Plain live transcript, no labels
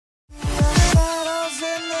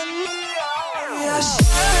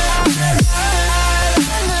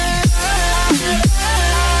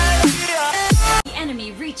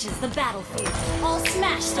reaches the battlefield, all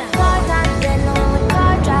smashed out.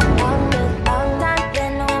 Perhaps I'm born to bear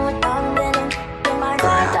the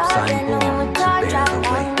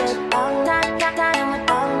weight.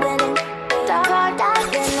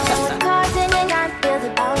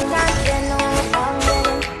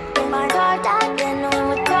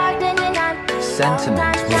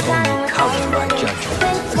 Sentiment will only color my judgment,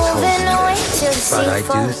 but I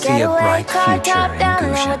do see a bright future in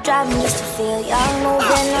Gushan.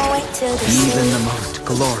 Even the most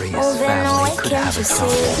glorious family could have a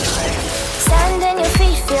troubled time. Stand in your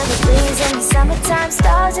feet, feel the breeze in the summertime.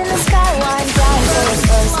 Stars in the sky, wind down for the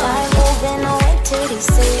first time. Moving away to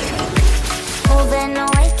DC. Moving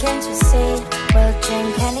away, can't you see? We'll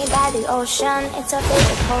drink honey by the ocean. It's our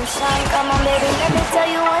favorite potion. Come on, baby, let me tell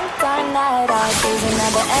you one time that our days will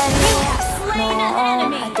never end. No,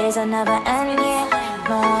 our days will never end.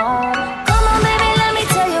 No. Come on, baby, let me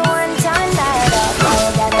tell you one time that our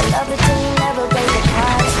fire got a love it till you never break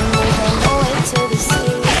apart. Moving away to the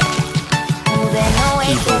sea.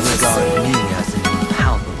 People regard me as an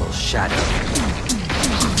impalpable shadow.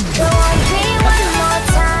 There won't be one more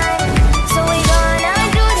time, so we gonna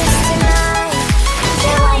do this tonight.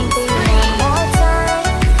 There won't be one more time,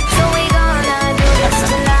 so we gonna do this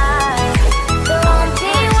tonight. There won't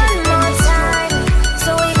be one more time, so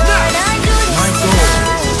we gonna do this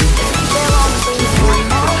tonight. There won't be one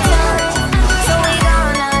more time, so we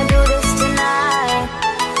gonna do this tonight.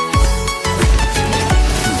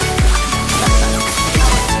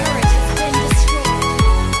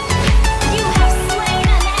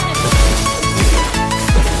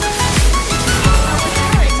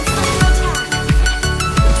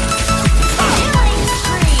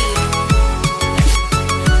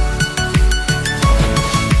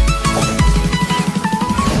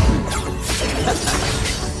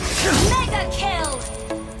 Mega kill!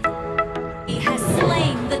 He has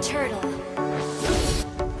slain the turtle.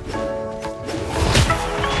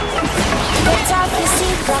 Lift off your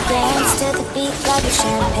seat, clap your hands to the beat, grab your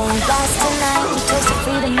champagne glass tonight. We toast to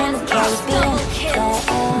freedom in the Caribbean,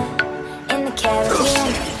 yeah, in the Caribbean,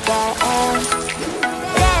 yeah.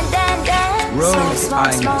 Dan, Rose, smoke,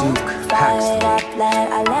 I'm smoke, Duke fire it up, Paxton. let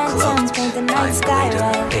our lanterns paint the night I'm sky Leader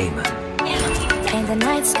red. AAMON. Paint the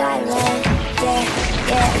night sky red, yeah.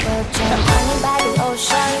 We'll drink honey by the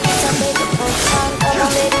ocean, some baby potion. Come on,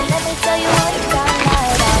 baby, let me tell you what you got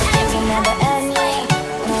night. Our days will never end, yeah.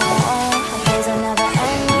 No, our days will never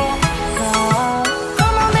end, yeah. No.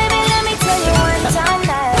 Come on, baby, let me tell you one time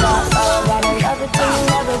that our fire got a love it till you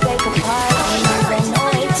never break apart. Moving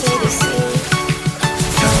away to the sea.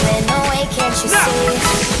 Moving away, can't you see?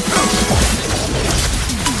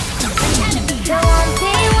 There won't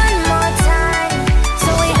be one more time, so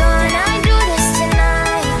we gonna do this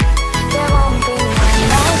tonight. There won't be one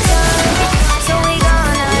more time, so we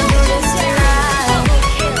gonna do this tonight.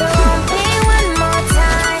 There won't be one more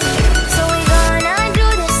time, so we gonna do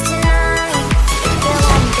this tonight. There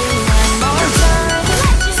won't be one more time,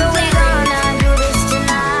 so we gonna do this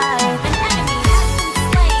tonight.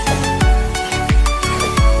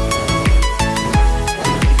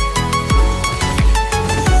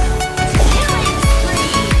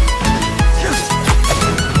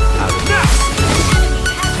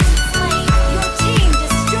 Your team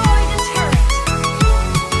destroyed a turret.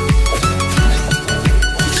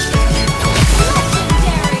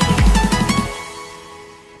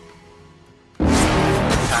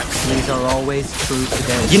 These are always true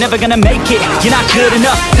today. You're never gonna make it, you're not good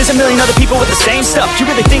enough. There's a million other people with the same stuff. You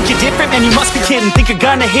really think you're different? Man, you must be kidding. Think you're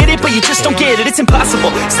gonna hit it, but you just don't get it. It's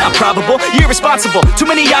impossible, it's not probable, you're irresponsible. Too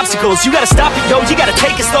many obstacles, you gotta stop it, yo. You gotta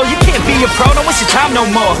take it slow, you can't be a pro. Don't waste your time no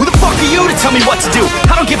more. Who the fuck are you to tell me what to do?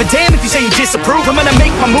 I don't give a damn if you say you disapprove. I'm gonna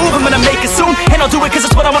make my move, I'm gonna make it soon. And I'll do it cause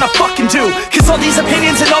it's what I wanna fucking do. Cause all these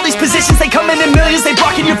opinions and all these positions, they come in millions, they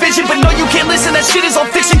blocking your vision. But no, you can't listen, that shit is all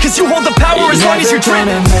fiction. Cause you hold the power as long as you're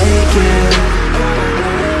dreaming. Make it.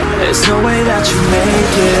 There's no way that you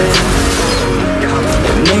make it.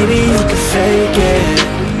 And maybe you can fake it,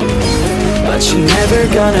 but you're never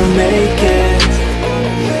gonna make it.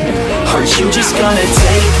 Aren't you just gonna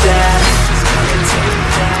take that?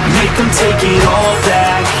 Make them take it all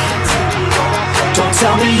back. Don't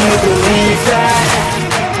tell me you believe that.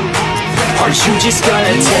 Aren't you just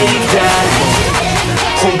gonna take that?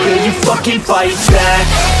 Or will you fucking fight back?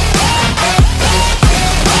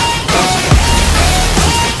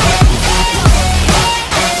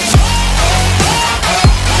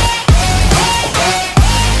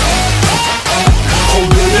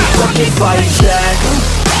 Fucking fight back.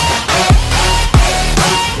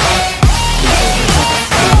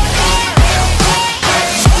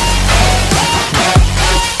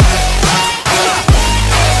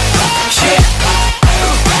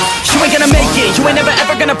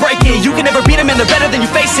 man, they're better than you,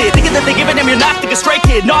 face it. Thinking that they give a damn, you're not, think a stray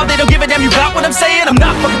kid. No, they don't give a damn, you got what I'm saying? I'm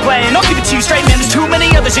not fucking playing, I'll give it to you straight, man. There's too many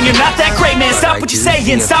others and you're not that great, man. Stop what you're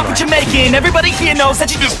saying, stop what you're making. Everybody here knows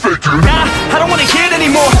that you just faking. Nah, I don't wanna hear it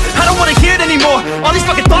anymore, I don't wanna hear it anymore. All these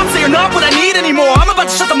fucking thoughts, they are not what I need anymore. I'm about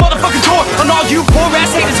to shut the motherfucking door on all you poor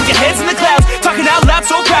ass haters with your heads in the clouds, talking out loud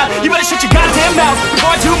so proud. You better shut your goddamn mouth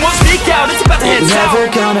before I do more speak out. It's about to head south. You're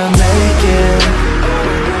never gonna make it.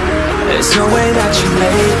 There's no way that you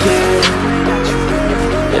make it.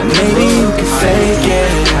 And maybe you can fake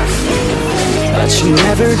it, but you're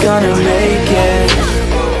never gonna make it.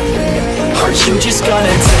 Aren't you just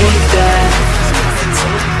gonna take that?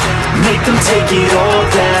 Make them take it all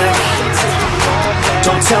back.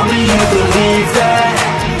 Don't tell me you believe that.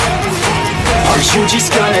 Aren't you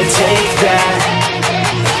just gonna take that?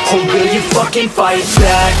 Or will you fucking fight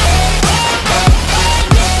back?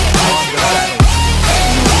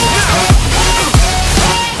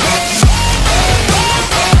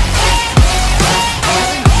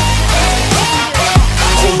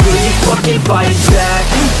 Or will you fucking fight back?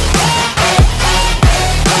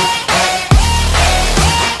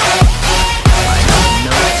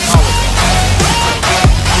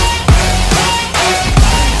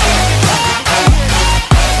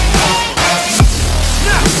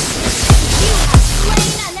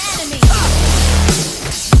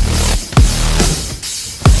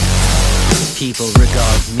 People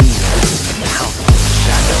regard me as a helpless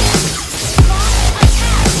shadow.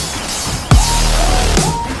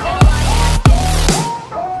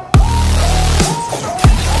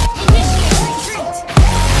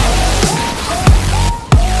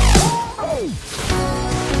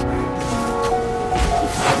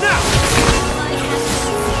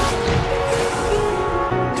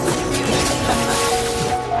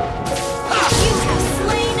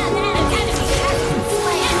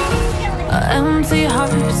 Empty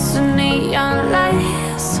hearts and neon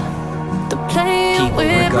lights, the playing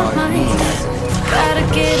with my mind. Gotta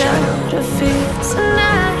get out of here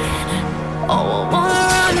tonight. Oh, I wanna